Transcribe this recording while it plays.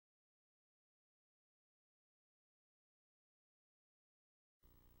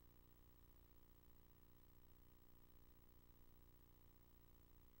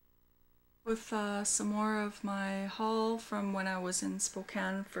With some more of my haul from when I was in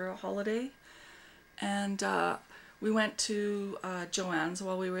Spokane for a holiday, and we went to Joann's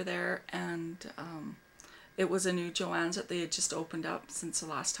while we were there, and it was a new Joann's that they had just opened up since the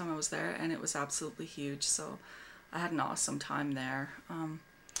last time I was there, and it was absolutely huge, so I had an awesome time there.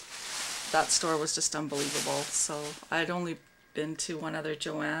 That store was just unbelievable. So I had only been to one other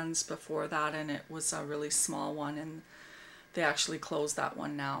Joann's before that, and it was a really small one, and they actually closed that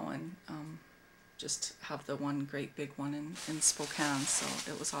one now and just have the one great big one in Spokane.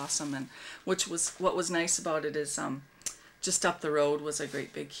 So it was awesome, and what was nice about it is just up the road was a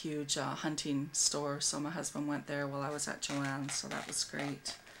great big huge hunting store, so my husband went there while I was at Joann's, so that was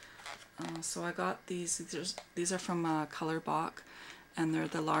great. So I got these are from Colorbach, and they're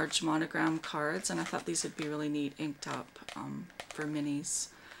the large monogram cards, and I thought these would be really neat inked up for minis.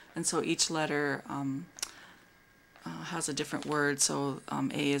 And so each letter has a different word. So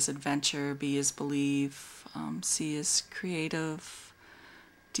A is adventure, B is believe, C is creative,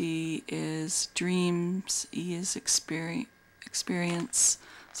 D is dreams, E is experience.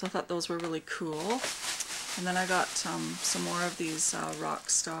 So I thought those were really cool. And then I got some more of these rock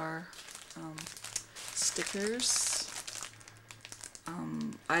star stickers.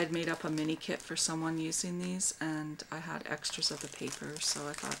 I had made up a mini kit for someone using these, and I had extras of the paper, so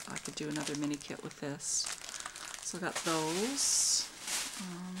I thought I could do another mini kit with this. So I got those,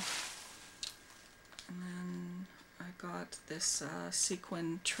 and then I got this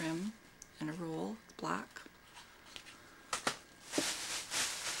sequin trim in a roll, black.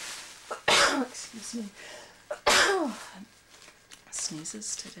 Excuse me.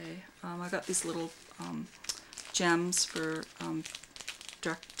 Sneezes today. I got these little gems for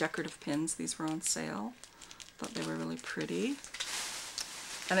decorative pins. These were on sale. Thought they were really pretty.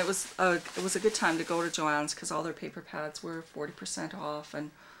 And it was a good time to go to Joann's because all their paper pads were 40% off,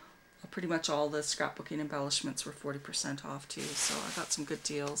 and pretty much all the scrapbooking embellishments were 40% off too. So I got some good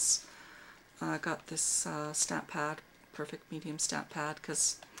deals. I got this stamp pad, perfect medium stamp pad,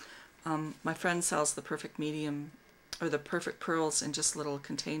 because my friend sells the perfect medium or the perfect pearls in just little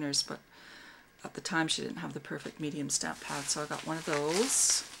containers, but at the time she didn't have the perfect medium stamp pad, so I got one of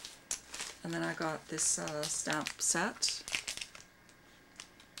those. And then I got this stamp set.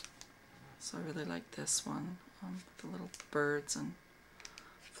 So I really like this one with the little birds and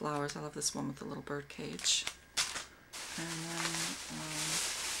flowers. I love this one with the little bird cage. And then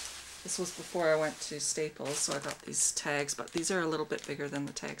this was before I went to Staples, so I got these tags, but these are a little bit bigger than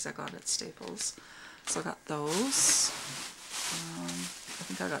the tags I got at Staples. So I got those. I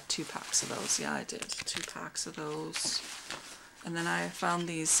think I got 2 packs of those. Yeah, I did. 2 packs of those. And then I found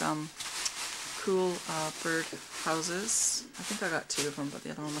these cool bird houses. I think I got 2 of them, but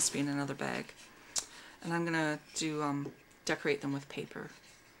the other one must be in another bag. And I'm gonna do decorate them with paper.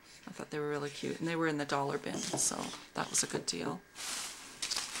 I thought they were really cute, and they were in the dollar bin, so that was a good deal.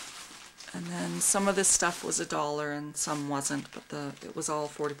 And then some of this stuff was $1 and some wasn't, but it was all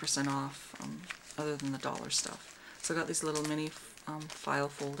 40% off, other than the dollar stuff. So I got these little mini file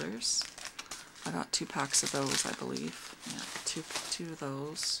folders. I got 2 packs of those, I believe. Yeah, two of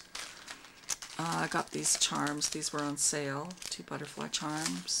those. I got these charms. These were on sale. 2 butterfly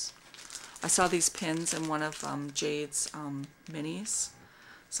charms. I saw these pins in one of Jade's minis,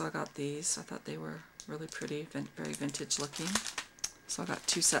 so I got these. I thought they were really pretty, very vintage looking. So I got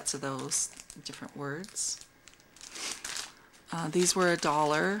 2 sets of those, different words. These were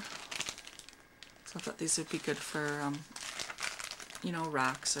 $1. So I thought these would be good for, you know,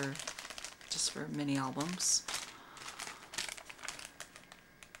 racks or just for mini albums.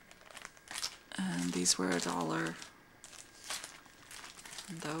 And these were $1.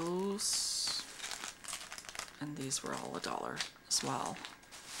 And those, and these were all $1 as well.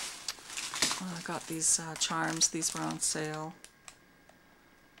 I got these charms. These were on sale.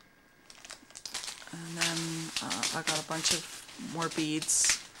 And then I got a bunch of more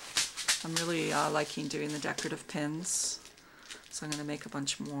beads. I'm really liking doing the decorative pins, so I'm going to make a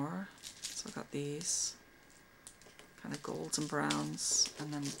bunch more. So I got these kind of golds and browns,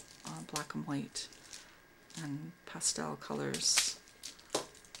 and then black and white, and pastel colors,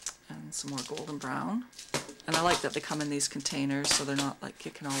 and some more gold and brown. And I like that they come in these containers, so they're not like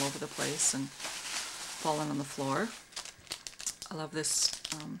kicking all over the place and falling on the floor. I love this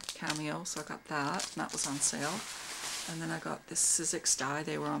cameo, so I got that, and that was on sale. And then I got this Sizzix die.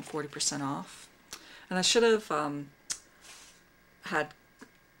 They were on 40% off. And I should have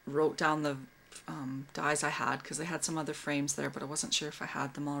wrote down the dies I had, because they had some other frames there, but I wasn't sure if I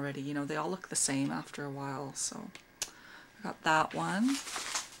had them already. You know, they all look the same after a while, so I got that one.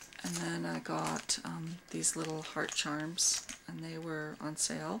 And then I got these little heart charms, and they were on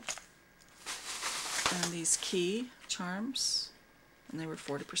sale. and these key charms, and they were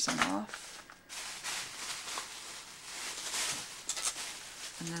 40% off.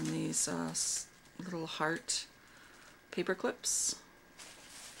 And then these little heart paper clips,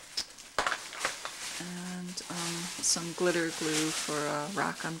 and some glitter glue for a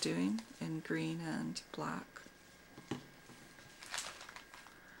rack I'm doing in green and black.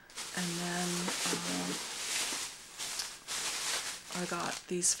 And then I got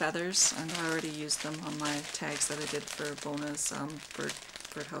these feathers, and I already used them on my tags that I did for Bona's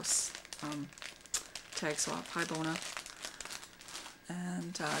birdhouse tag swap. Hi Bona.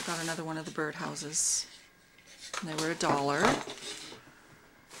 And I got another one of the birdhouses, and they were $1.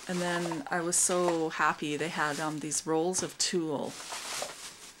 And then I was so happy they had these rolls of tulle,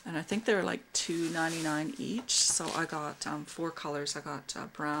 and I think they were like $2.99 each. So I got 4 colors. I got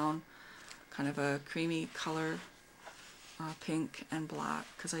brown, kind of a creamy color, pink, and black,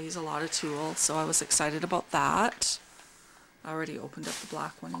 because I use a lot of tulle, so I was excited about that. I already opened up the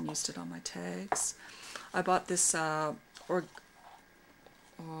black one and used it on my tags. I bought this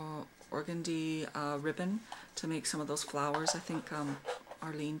organdy ribbon to make some of those flowers. I think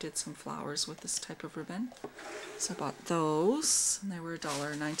Arlene did some flowers with this type of ribbon. So I bought those, and they were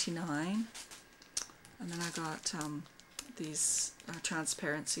 $1.99. And then I got these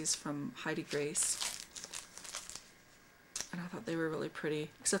transparencies from Heidi Grace. And I thought they were really pretty,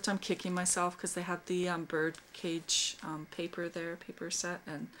 except I'm kicking myself because they had the bird cage paper set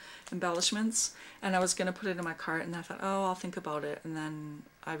and embellishments, and I was going to put it in my cart, and I thought, oh, I'll think about it, and then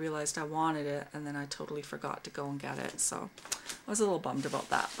I realized I wanted it, and then I totally forgot to go and get it, so I was a little bummed about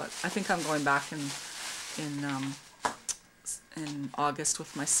that. But I think I'm going back in August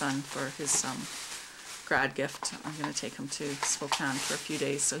with my son for his grad gift. I'm going to take him to Spokane for a few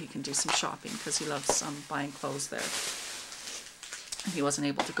days so he can do some shopping, because he loves buying clothes there. He wasn't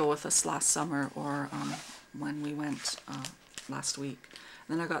able to go with us last summer or when we went last week.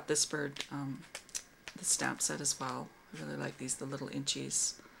 And then I got this bird, the stamp set as well. I really like these, the little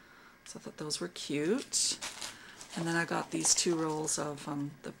inchies. So I thought those were cute. And then I got these 2 rolls of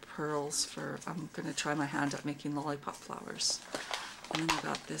the pearls for, I'm going to try my hand at making lollipop flowers. And then I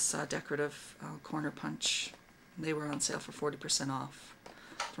got this decorative corner punch. They were on sale for 40% off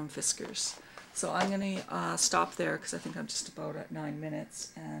from Fiskars. So I'm going to stop there because I think I'm just about at 9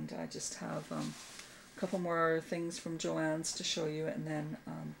 minutes, and I just have a couple more things from Joann's to show you, and then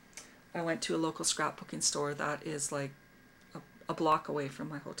I went to a local scrapbooking store that is like a block away from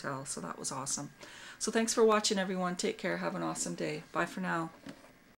my hotel, so that was awesome. So thanks for watching, everyone. Take care. Have an awesome day. Bye for now.